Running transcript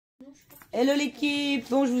Hello l'équipe,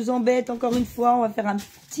 bon je vous embête encore une fois, on va faire un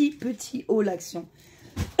petit haul action.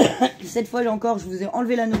 Cette fois encore je vous ai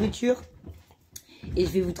enlevé la nourriture et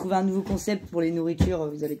je vais vous trouver un nouveau concept pour les nourritures,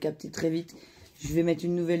 vous allez capter très vite. Je vais mettre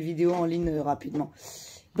une nouvelle vidéo en ligne rapidement.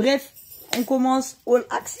 Bref, on commence haul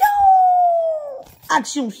action.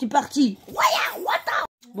 Action, je suis parti.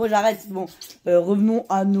 Bon j'arrête, bon revenons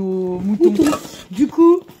à nos moutons. Du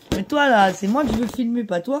coup, mais toi là, c'est moi que je veux filmer,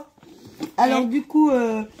 pas toi. Alors du coup,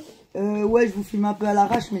 ouais, je vous filme un peu à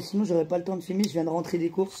l'arrache, mais sinon j'aurais pas le temps de filmer. Je viens de rentrer des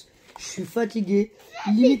courses, je suis fatiguée,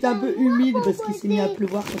 limite un peu humide parce qu'il s'est mis à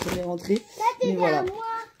pleuvoir quand on est rentré. Mais voilà.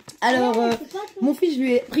 Alors, mon fils, je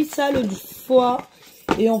lui ai pris ça l'autre fois.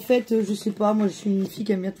 Et en fait, je sais pas, moi je suis une fille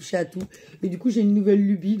qui aime bien toucher à tout. Et du coup, j'ai une nouvelle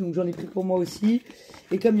lubie, donc j'en ai pris pour moi aussi.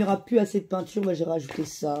 Et comme il n'y aura plus assez de peinture, bah, j'ai rajouté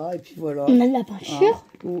ça. Et puis voilà. On a de la peinture?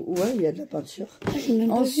 Ouais, il y a de la peinture.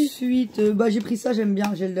 Ensuite, bah, j'ai pris ça, j'aime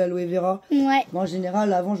bien, gel d'aloe vera. Ouais. Moi, en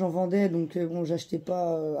général, avant j'en vendais, donc bon, j'achetais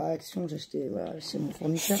pas à Action, j'achetais voilà, chez mon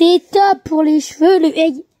fournisseur. C'est top pour les cheveux,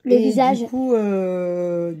 le visage. Du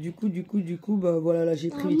coup, bah voilà, là j'ai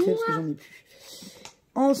pris vite fait parce que j'en ai plus.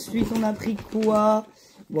 Ensuite, on a pris quoi?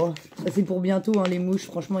 Bon, ça c'est pour bientôt, hein, les mouches.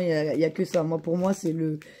 Franchement, il y a que ça. Moi, pour moi, c'est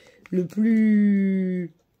le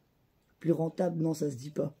plus rentable. Non, ça se dit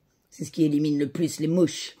pas. C'est ce qui élimine le plus les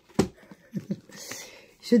mouches.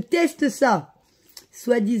 Je teste ça.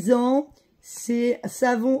 Soi-disant, c'est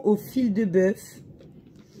savon au fil de bœuf.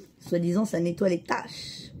 Soi-disant, ça nettoie les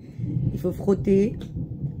taches. Il faut frotter.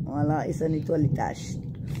 Voilà, et ça nettoie les taches.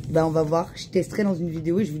 Ben, on va voir. Je testerai dans une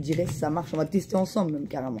vidéo et je vous dirai si ça marche. On va tester ensemble, même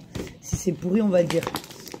carrément. Si c'est pourri, on va dire.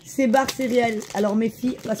 Ces barres céréales. Alors, mes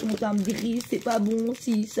filles passent mon temps à me dire, c'est pas bon,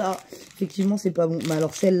 si, ça. Effectivement, c'est pas bon. Mais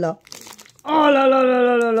alors, celle-là. Oh là là là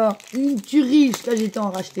là là là. Une tuerie. Là, j'étais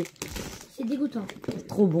en racheter. C'est dégoûtant.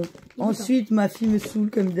 Trop bon. Dégoûtant. Ensuite, ma fille me saoule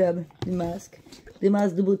comme d'hab. Des masques. Des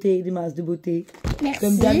masques de beauté. Des masques de beauté. Merci.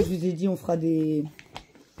 Comme d'hab, je vous ai dit, on fera des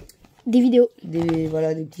vidéos.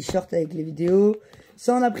 Voilà, des petits shorts avec les vidéos.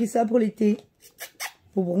 Ça, on a pris ça pour l'été.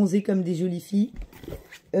 Pour bronzer comme des jolies filles.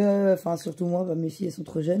 Enfin, surtout moi, bah, mes filles, elles sont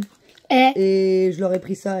trop jeunes. Et je leur ai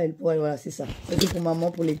pris ça, elles, pour elles, voilà, c'est ça. Ça, c'est pour maman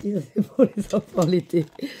pour l'été, ça, c'est pour les enfants l'été.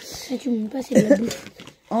 Ça, tu montes pas, c'est de la bouffe.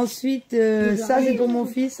 Ensuite, ça, c'est pour mon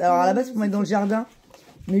fils. Alors, à la base, c'est pour mettre dans le jardin.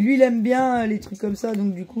 Mais lui, il aime bien les trucs comme ça.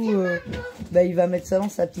 Donc, du coup, bah, il va mettre ça dans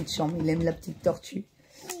sa petite chambre. Il aime la petite tortue.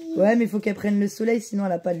 Ouais, mais il faut qu'elle prenne le soleil, sinon elle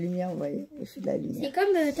n'a pas de lumière, vous voyez. Elle fait de la lumière. C'est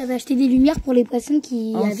comme tu avais acheté des lumières pour les poissons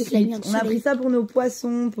qui Ensuite, avec la lumière du soleil. On a pris ça pour nos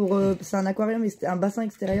poissons, pour c'est un aquarium, mais un bassin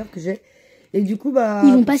extérieur que j'ai. Et du coup, bah,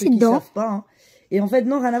 ils vont passer dedans. Savent pas, hein. Et en fait,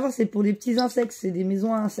 non, rien à voir, c'est pour des petits insectes, c'est des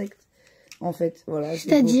maisons à insectes. En fait, voilà.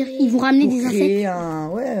 C'est-à-dire, ils vont ramener des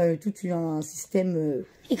insectes. Tout un système.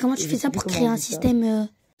 Et comment tu fais ça pour créer un système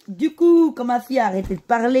Du coup, quand ma fille a arrêté de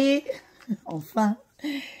parler, enfin.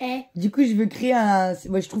 Du coup, je veux créer un...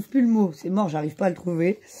 Moi, je trouve plus le mot. C'est mort, j'arrive pas à le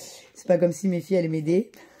trouver. C'est pas comme si mes filles allaient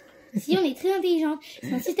m'aider. Si, on est très intelligente.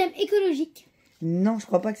 C'est un système écologique. Non, je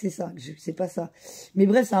crois pas que c'est ça. C'est pas ça. Mais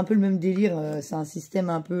bref, c'est un peu le même délire. C'est un système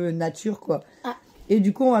un peu nature, quoi. Ah. Et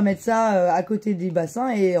du coup, on va mettre ça à côté des bassins.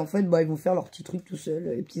 Et en fait, bah, ils vont faire leurs petits trucs tout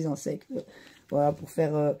seuls, les petits insectes. Voilà, pour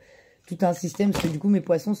faire tout un système. Parce que du coup, mes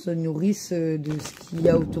poissons se nourrissent de ce qu'il y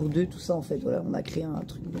a autour d'eux. Tout ça, en fait. Voilà, on a créé un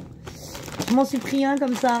truc. Bon. Je m'en suis pris un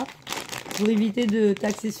comme ça. Pour éviter de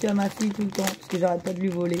taxer sur ma fille tout le temps. Parce que j'arrête pas de lui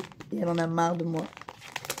voler. Et elle en a marre de moi.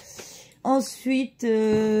 Ensuite,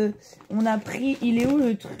 on a pris... Il est où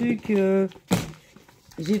le truc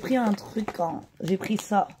J'ai pris un truc quand... J'ai pris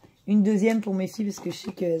ça. Une deuxième pour mes filles parce que je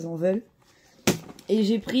sais qu'elles en veulent. Et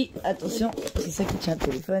j'ai pris... Attention, c'est ça qui tient le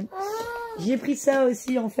téléphone. J'ai pris ça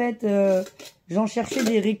aussi en fait. J'en cherchais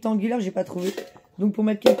des rectangulaires, j'ai pas trouvé. Donc pour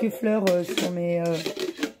mettre quelques fleurs sur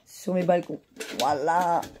mes balcons.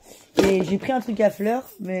 Voilà. Et j'ai pris un truc à fleurs,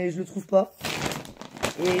 mais je le trouve pas.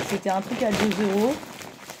 Et c'était un truc à 2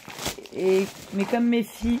 €. Mais comme mes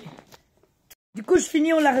filles... Du coup, je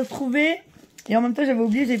finis, on l'a retrouvé. Et en même temps, j'avais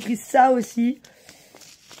oublié, j'ai pris ça aussi.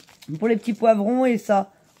 Pour les petits poivrons et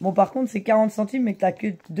ça. Bon, par contre, c'est 40 centimes, mais que t'as que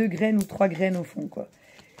 2 graines ou 3 graines au fond, quoi.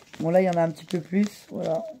 Bon, là, il y en a un petit peu plus.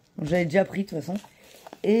 Voilà. J'avais déjà pris, de toute façon.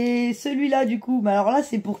 Et celui-là, du coup, bah alors là,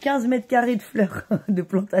 c'est pour 15 mètres carrés de fleurs de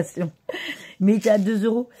plantation. Mais il était à 2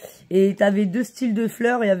 €. Et t'avais 2 styles de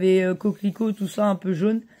fleurs. Il y avait coquelicot, tout ça, un peu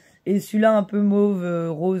jaune. Et celui-là, un peu mauve,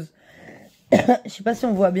 rose. Je sais pas si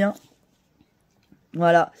on voit bien.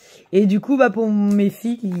 Voilà. Et du coup, bah, pour mes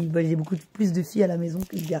filles, bah, j'ai beaucoup plus de filles à la maison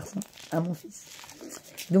que de garçons. À mon fils.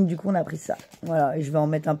 Donc, du coup, on a pris ça. Voilà. Et je vais en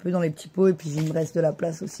mettre un peu dans les petits pots. Et puis, il me reste de la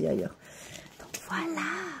place aussi ailleurs. Donc, voilà.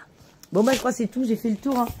 Bon, bah, je crois que c'est tout. J'ai fait le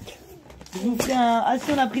tour. Hein. Je vous ferai un... Ah, si,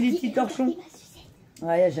 on a pris des petits torchons.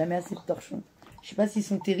 Ouais, il n'y a jamais assez de torchons. Je sais pas s'ils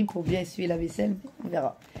sont terribles pour bien essuyer la vaisselle, on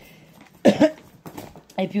verra.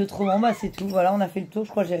 Et puis autrement, bah c'est tout. Voilà, on a fait le tour.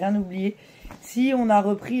 Je crois que j'ai rien oublié. Si, on a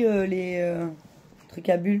repris les trucs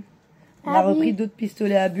à bulles. On a repris d'autres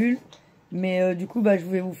pistolets à bulles. Mais du coup, bah, je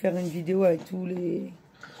vais vous faire une vidéo avec tous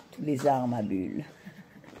les armes à bulles.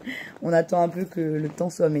 On attend un peu que le temps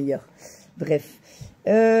soit meilleur. Bref.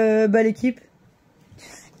 Bah l'équipe.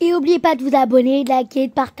 Et n'oubliez pas de vous abonner, de liker,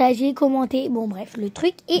 de partager, commenter. Bon bref, le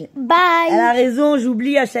truc et bye. Elle a raison,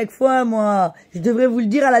 j'oublie à chaque fois moi. Je devrais vous le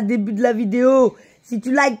dire à la début de la vidéo. Si tu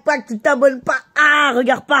likes pas, que tu t'abonnes pas,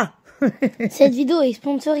 regarde pas. Cette vidéo est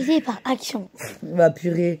sponsorisée par Action. Bah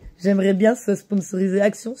purée, j'aimerais bien se sponsoriser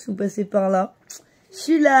Action si vous passez par là. Je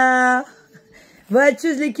suis là. Voilà,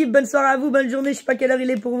 tchuss l'équipe, bonne soirée à vous, bonne journée, je sais pas quelle heure il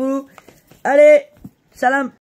est pour vous. Allez, salam.